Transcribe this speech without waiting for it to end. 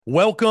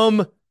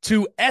Welcome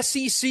to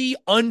SEC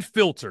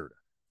Unfiltered,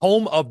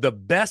 home of the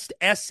best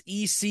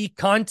SEC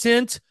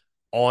content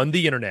on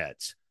the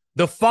internet.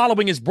 The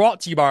following is brought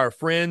to you by our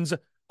friends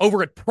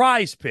over at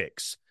Prize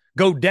Picks.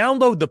 Go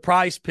download the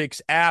Prize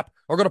Picks app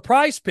or go to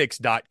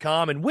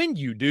prizepicks.com, and when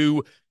you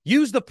do,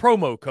 use the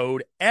promo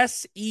code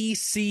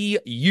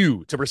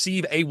SECU to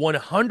receive a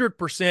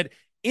 100%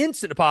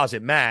 instant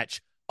deposit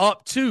match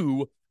up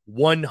to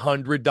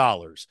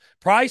 $100.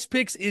 Prize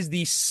Picks is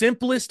the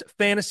simplest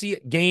fantasy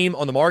game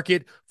on the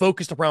market,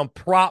 focused around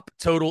prop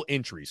total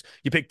entries.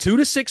 You pick 2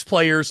 to 6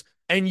 players,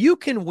 and you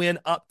can win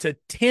up to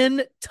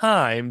 10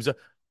 times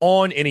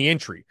on any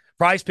entry.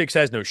 Prize Picks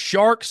has no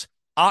sharks,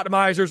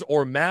 optimizers,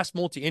 or mass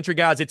multi-entry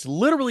guides. It's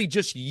literally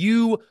just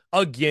you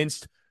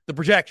against the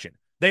projection.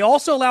 They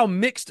also allow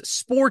mixed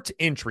sport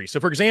entry.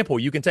 So, for example,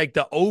 you can take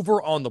the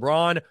over on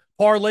LeBron,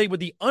 parlay with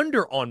the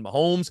under on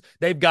Mahomes.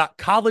 They've got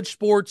college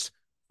sports,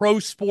 pro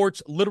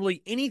sports,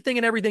 literally anything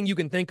and everything you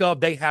can think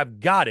of, they have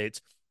got it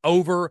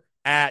over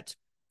at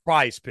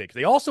Prize Picks.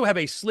 They also have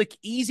a slick,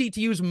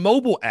 easy-to-use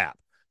mobile app,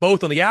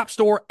 both on the App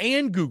Store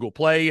and Google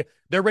Play.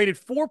 They're rated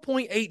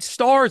 4.8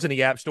 stars in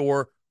the App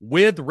Store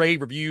with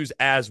rave reviews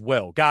as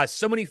well. Guys,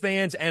 so many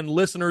fans and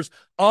listeners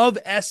of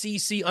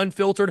SEC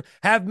Unfiltered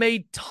have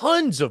made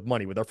tons of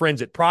money with our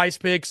friends at Prize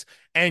Picks,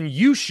 and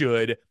you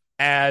should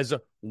as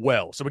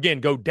well. So again,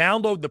 go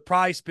download the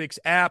Prize Picks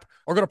app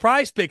or go to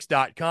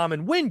prizepicks.com,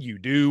 and when you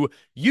do,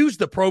 use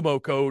the promo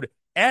code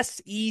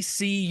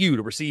SECU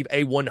to receive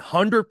a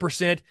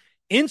 100%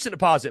 instant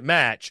deposit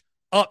match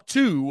up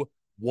to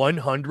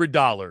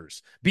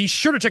 $100. Be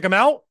sure to check them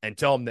out and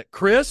tell them that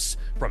Chris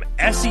from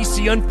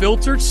SEC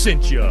Unfiltered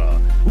sent you.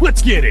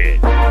 Let's get it.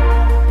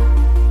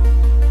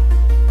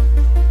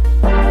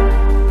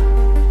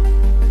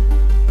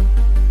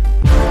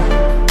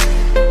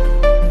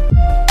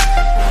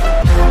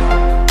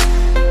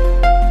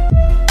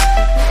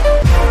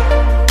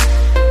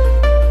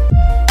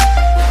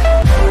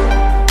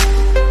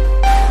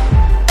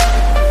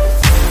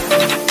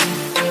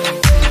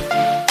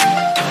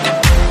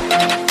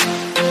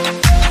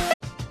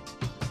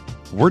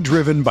 We're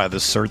driven by the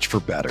search for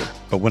better.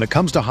 But when it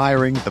comes to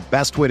hiring, the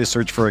best way to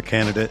search for a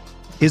candidate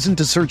isn't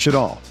to search at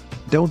all.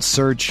 Don't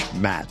search,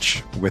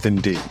 match with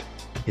Indeed.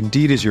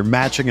 Indeed is your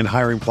matching and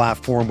hiring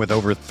platform with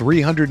over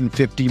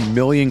 350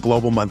 million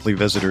global monthly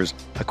visitors,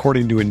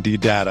 according to Indeed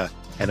data,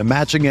 and a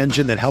matching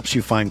engine that helps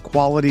you find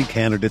quality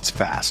candidates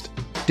fast.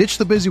 Ditch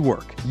the busy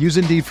work. Use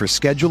Indeed for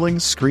scheduling,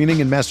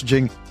 screening, and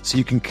messaging so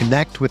you can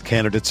connect with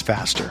candidates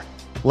faster.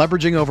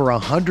 Leveraging over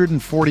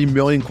 140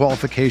 million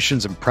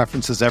qualifications and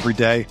preferences every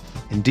day,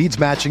 Indeed's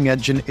matching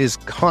engine is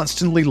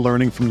constantly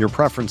learning from your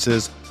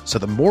preferences, so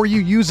the more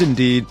you use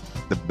Indeed,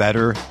 the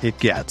better it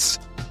gets.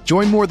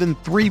 Join more than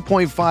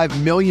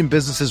 3.5 million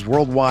businesses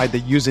worldwide that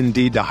use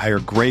Indeed to hire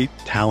great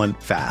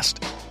talent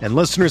fast. And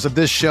listeners of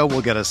this show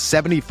will get a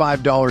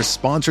 $75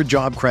 sponsored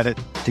job credit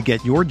to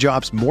get your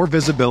jobs more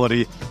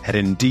visibility at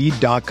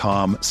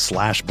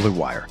Indeed.com/Blue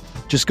Wire.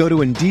 Just go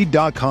to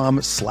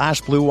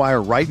Indeed.com/Blue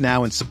Wire right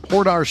now and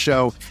support our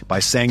show by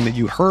saying that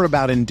you heard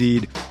about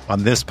Indeed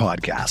on this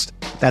podcast.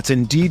 That's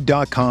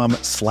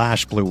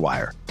Indeed.com/Blue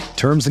Wire.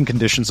 Terms and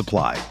conditions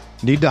apply.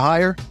 Need to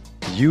hire?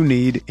 You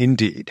need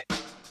Indeed.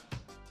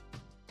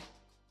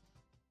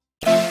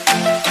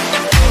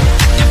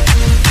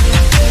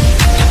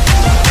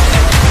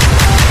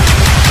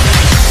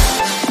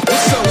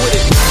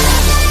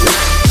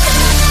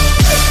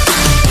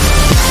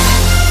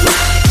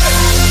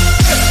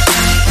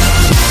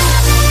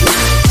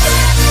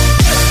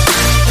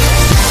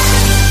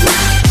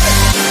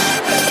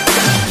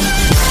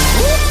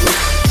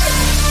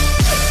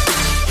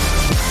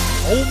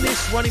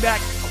 Running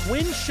back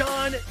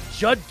Quinshon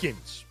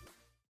Judkins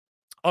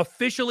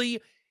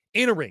officially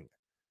entering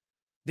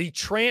the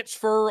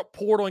transfer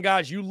portal. And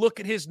guys, you look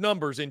at his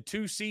numbers in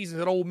 2 seasons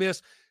at Ole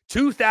Miss: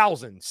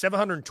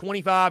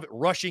 2,725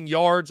 rushing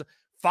yards,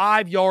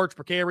 5 yards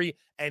per carry,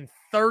 and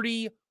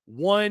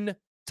 31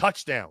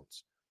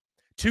 touchdowns.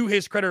 To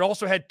his credit,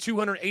 also had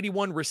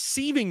 281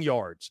 receiving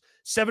yards,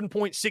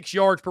 7.6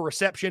 yards per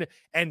reception,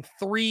 and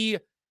 3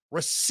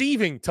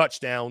 receiving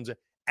touchdowns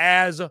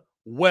as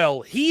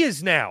well. He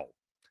is now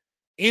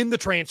in the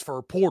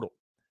transfer portal.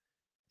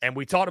 And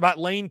we talked about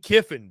Lane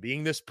Kiffin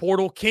being this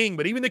portal king,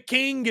 but even the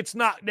king gets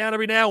knocked down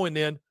every now and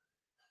then,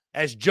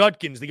 as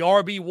Judkins, the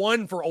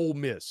RB1 for Ole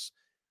Miss,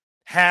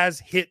 has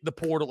hit the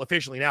portal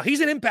officially. Now, he's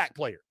an impact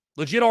player,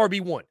 legit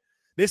RB1.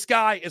 This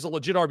guy is a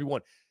legit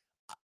RB1.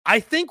 I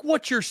think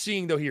what you're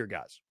seeing, though, here,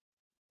 guys,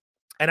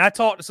 and I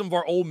talked to some of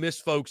our Ole Miss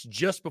folks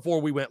just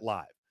before we went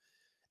live,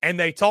 and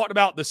they talked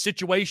about the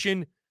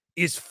situation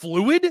is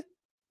fluid.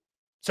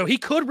 So he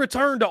could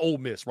return to Ole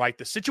Miss, right?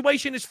 The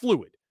situation is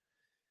fluid.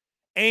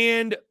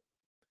 And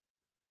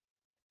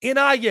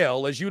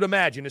NIL, as you'd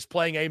imagine, is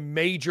playing a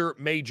major,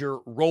 major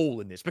role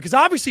in this, because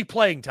obviously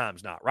playing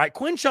time's not, right?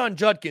 Quinshon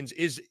Judkins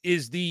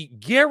is the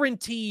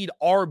guaranteed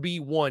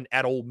RB1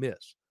 at Ole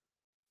Miss.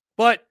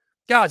 But,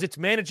 guys, it's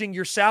managing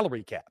your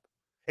salary cap.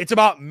 It's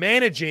about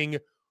managing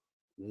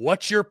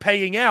what you're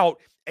paying out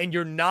And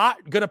you're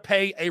not going to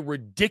pay a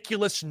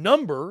ridiculous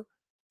number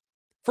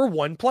for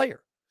one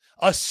player,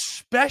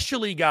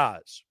 especially,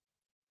 guys,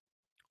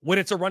 when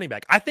it's a running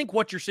back. I think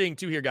what you're seeing,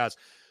 too, here, guys,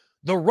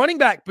 the running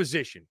back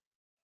position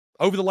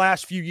over the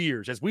last few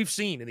years, as we've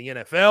seen in the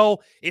NFL,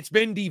 it's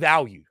been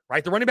devalued,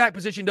 right? The running back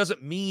position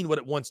doesn't mean what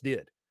it once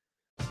did.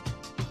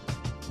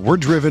 We're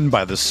driven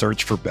by the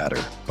search for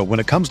better. But when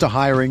it comes to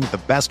hiring,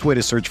 the best way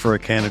to search for a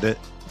candidate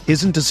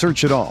isn't to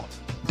search at all.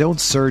 Don't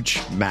search,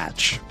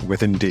 match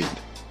with Indeed.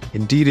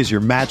 Indeed is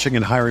your matching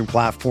and hiring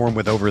platform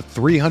with over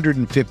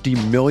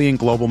 350 million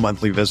global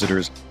monthly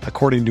visitors,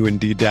 according to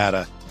Indeed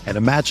data, and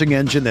a matching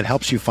engine that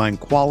helps you find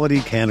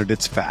quality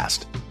candidates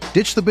fast.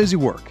 Ditch the busy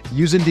work.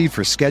 Use Indeed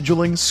for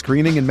scheduling,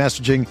 screening, and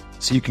messaging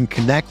so you can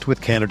connect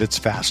with candidates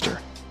faster.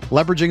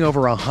 Leveraging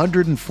over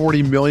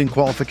 140 million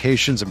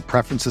qualifications and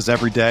preferences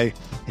every day,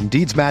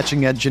 Indeed's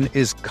matching engine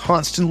is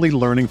constantly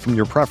learning from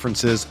your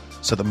preferences,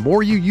 so the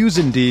more you use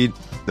Indeed,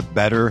 the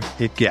better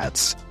it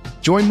gets.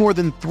 Join more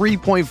than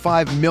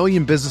 3.5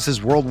 million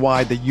businesses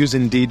worldwide that use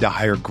Indeed to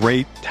hire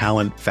great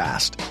talent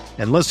fast.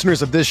 And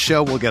listeners of this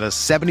show will get a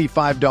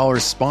 $75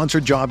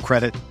 sponsored job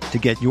credit to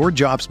get your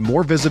jobs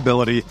more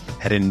visibility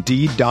at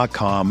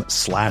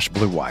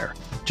Indeed.com/Blue Wire.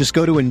 Just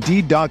go to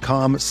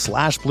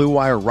Indeed.com/Blue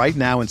Wire right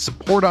now and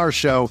support our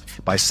show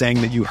by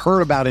saying that you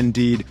heard about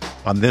Indeed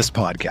on this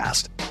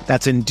podcast.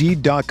 That's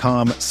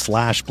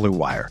Indeed.com/Blue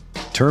Wire.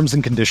 Terms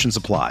and conditions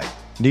apply.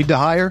 Need to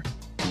hire?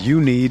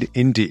 You need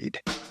Indeed.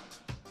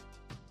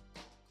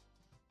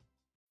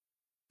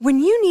 When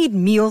you need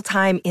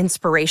mealtime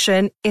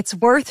inspiration, it's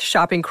worth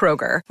shopping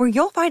Kroger, where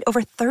you'll find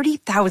over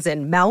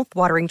 30,000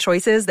 mouth-watering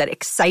choices that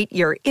excite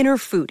your inner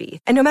foodie.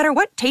 And no matter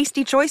what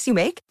tasty choice you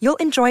make, you'll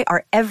enjoy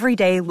our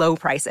everyday low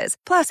prices,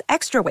 plus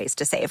extra ways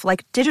to save,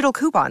 like digital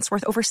coupons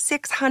worth over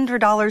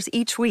 $600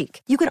 each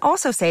week. You can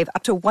also save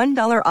up to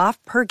 $1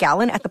 off per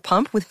gallon at the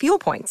pump with fuel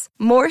points.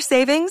 More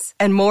savings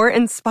and more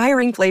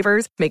inspiring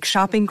flavors make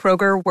shopping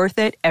Kroger worth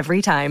it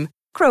every time.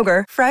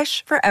 Kroger,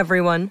 fresh for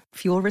everyone.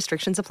 Fuel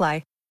restrictions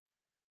apply.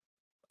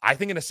 I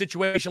think in a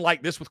situation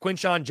like this with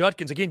Quinshon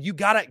Judkins, again, you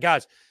got it,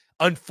 guys.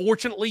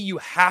 Unfortunately, you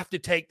have to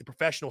take the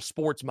professional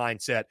sports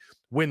mindset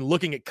when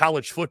looking at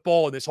college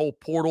football and this whole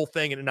portal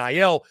thing and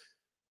NIL.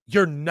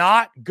 You're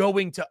not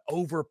going to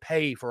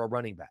overpay for a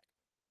running back.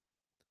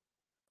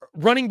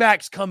 Running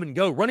backs come and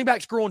go. Running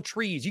backs grow on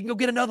trees. You can go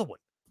get another one.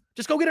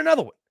 Just go get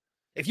another one.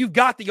 If you've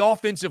got the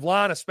offensive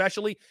line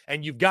especially,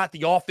 and you've got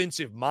the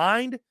offensive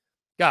mind,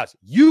 guys,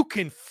 you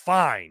can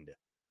find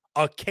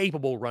a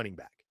capable running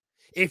back.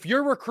 If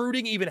you're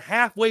recruiting even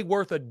halfway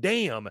worth a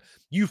damn,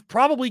 you've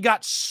probably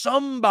got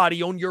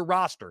somebody on your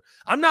roster.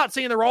 I'm not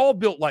saying they're all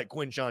built like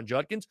Quinshon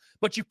Judkins,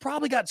 but you've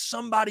probably got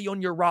somebody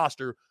on your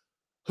roster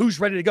who's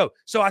ready to go.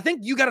 So I think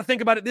you got to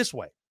think about it this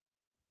way.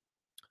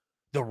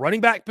 The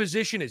running back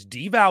position is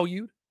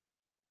devalued,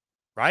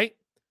 right?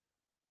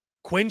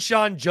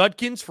 Quinshon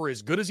Judkins, for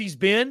as good as he's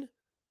been,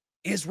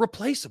 is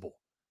replaceable.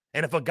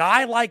 And if a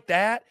guy like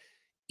that,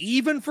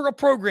 even for a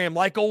program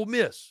like Ole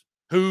Miss,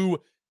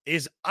 who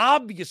is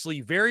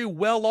obviously very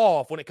well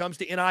off when it comes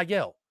to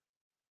NIL.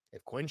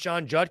 If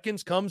Quinshon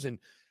Judkins comes and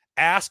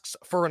asks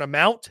for an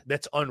amount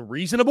that's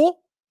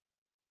unreasonable,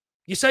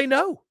 you say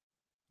no.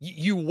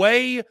 You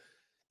weigh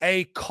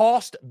a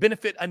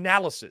cost-benefit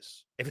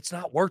analysis. If it's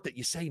not worth it,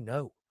 you say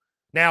no.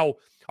 Now,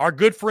 our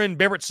good friend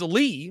Barrett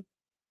Salih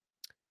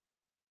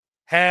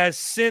has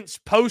since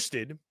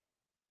posted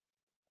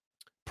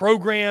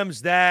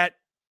programs that,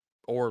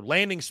 or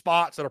landing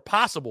spots that are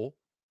possible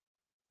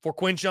for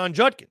Quinshon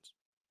Judkins.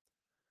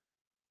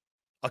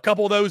 A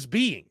couple of those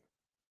being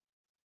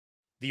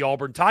the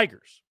Auburn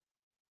Tigers,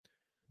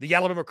 the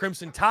Alabama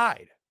Crimson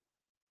Tide,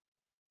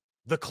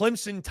 the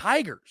Clemson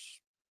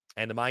Tigers,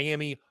 and the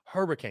Miami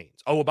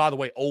Hurricanes. Oh, by the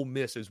way, Ole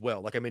Miss as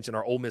well. Like I mentioned,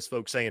 our Ole Miss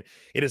folks saying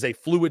it is a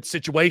fluid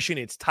situation.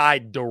 It's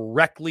tied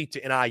directly to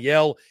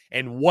NIL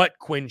and what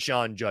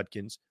Quinshon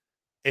Judkins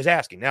is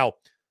asking. Now,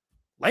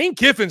 Lane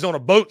Kiffin's on a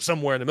boat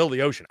somewhere in the middle of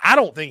the ocean. I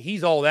don't think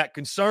he's all that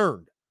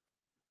concerned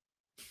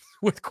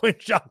with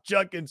Quinshon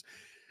Judkins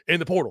in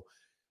the portal.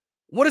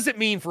 What does it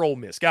mean for Ole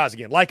Miss? Guys,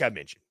 again, like I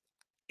mentioned,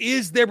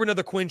 is there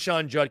another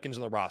Quinshon Judkins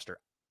on the roster?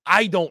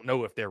 I don't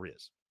know if there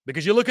is.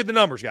 Because you look at the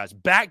numbers, guys.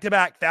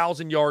 Back-to-back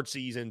 1,000-yard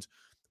seasons,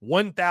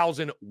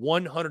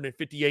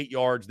 1,158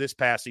 yards this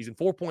past season,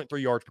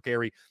 4.3 yards per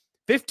carry,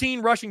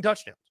 15 rushing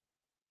touchdowns.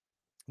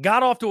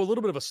 Got off to a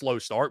little bit of a slow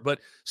start, but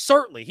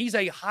certainly he's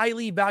a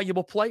highly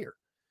valuable player.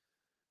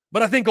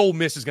 But I think Ole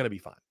Miss is going to be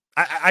fine.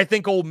 I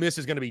think Ole Miss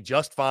is going to be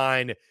just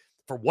fine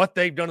for what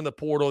they've done in the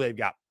portal. They've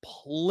got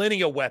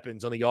plenty of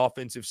weapons on the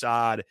offensive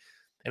side.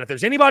 And if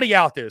there's anybody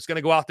out there that's going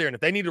to go out there, and if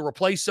they need to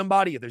replace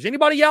somebody, if there's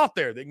anybody out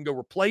there that can go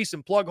replace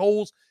and plug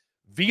holes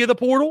via the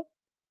portal,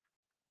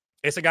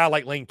 it's a guy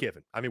like Lane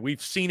Kiffin. I mean,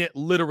 we've seen it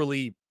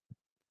literally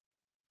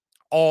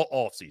all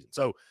offseason.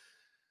 So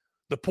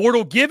the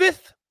portal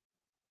giveth,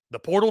 the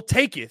portal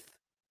taketh,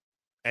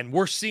 and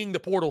we're seeing the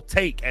portal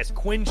take as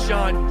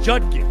Quinshon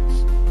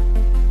Judkins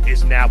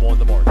is now on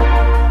the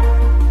market.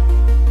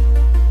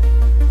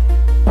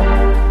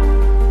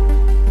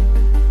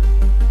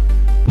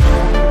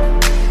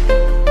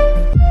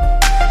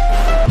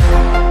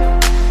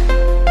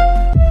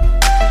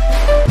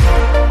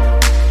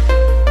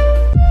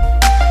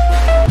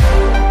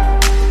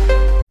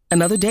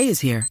 Another day is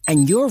here,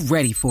 and you're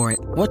ready for it.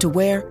 What to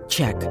wear?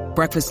 Check.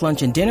 Breakfast,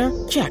 lunch, and dinner?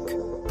 Check.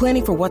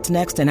 Planning for what's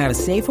next and how to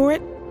save for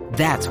it?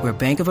 That's where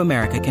Bank of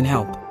America can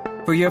help.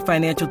 For your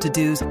financial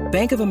to-dos,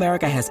 Bank of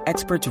America has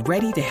experts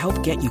ready to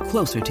help get you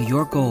closer to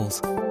your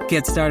goals.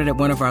 Get started at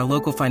one of our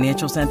local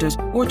financial centers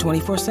or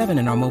 24/7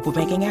 in our mobile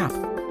banking app.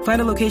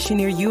 Find a location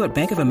near you at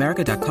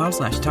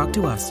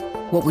bankofamerica.com/talktous.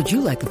 What would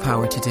you like the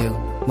power to do?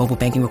 Mobile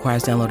banking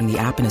requires downloading the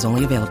app and is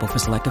only available for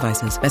select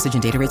devices. Message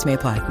and data rates may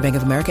apply. Bank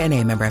of America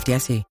N.A., member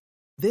FDIC.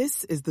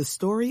 This is the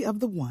story of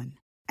the one.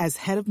 As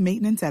head of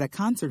maintenance at a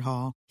concert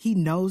hall, he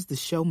knows the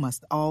show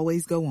must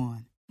always go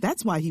on.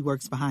 That's why he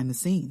works behind the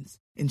scenes,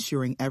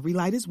 ensuring every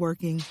light is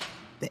working,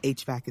 the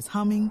HVAC is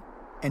humming,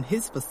 and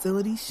his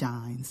facility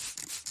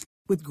shines.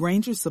 With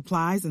Grainger's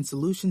supplies and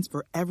solutions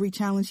for every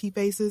challenge he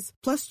faces,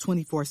 plus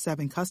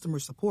 24/7 customer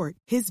support,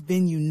 his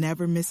venue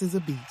never misses a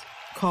beat.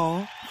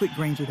 Call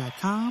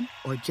quickgrainger.com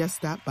or just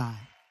stop by.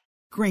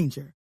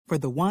 Grainger, for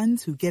the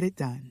ones who get it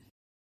done.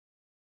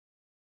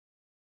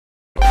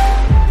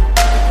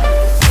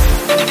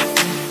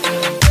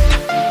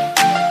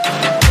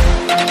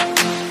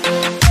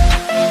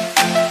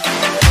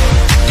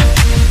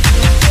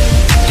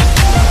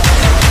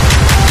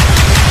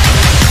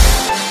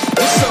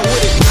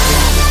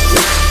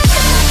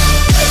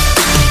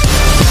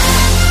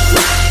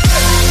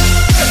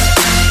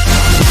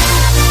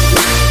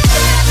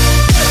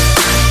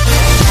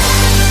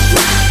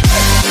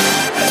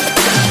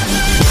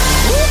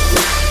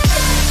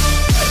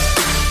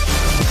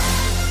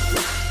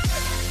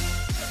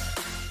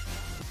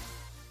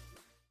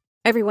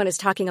 Everyone is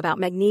talking about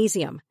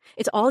magnesium.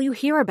 It's all you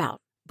hear about.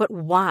 But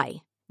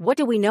why? What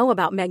do we know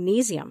about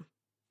magnesium?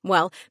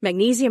 Well,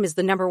 magnesium is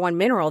the number one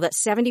mineral that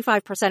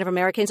 75% of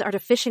Americans are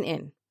deficient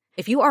in.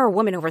 If you are a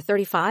woman over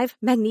 35,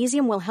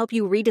 magnesium will help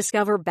you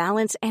rediscover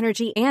balance,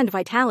 energy, and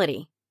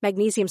vitality.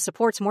 Magnesium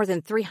supports more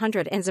than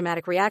 300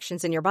 enzymatic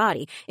reactions in your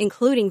body,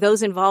 including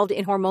those involved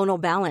in hormonal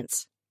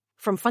balance.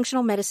 From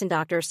functional medicine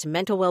doctors to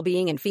mental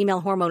well-being and female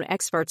hormone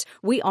experts,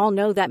 we all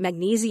know that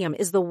magnesium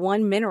is the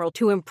one mineral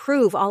to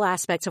improve all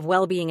aspects of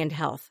well-being and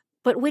health.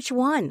 But which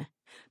one?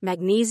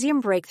 Magnesium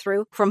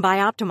Breakthrough from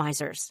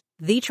Bioptimizers,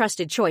 the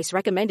trusted choice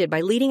recommended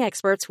by leading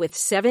experts with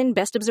 7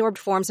 best-absorbed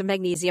forms of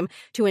magnesium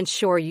to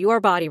ensure your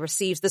body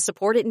receives the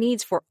support it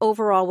needs for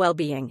overall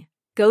well-being.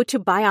 Go to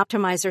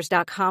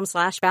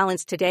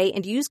bioptimizers.com/balance today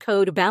and use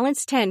code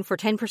BALANCE10 for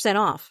 10%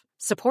 off.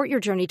 Support your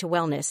journey to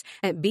wellness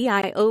at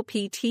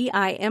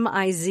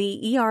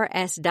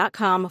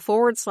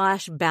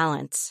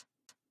bioptimizers.com/balance.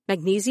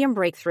 Magnesium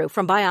Breakthrough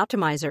from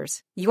Bioptimizers,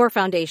 your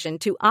foundation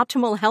to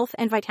optimal health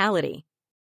and vitality.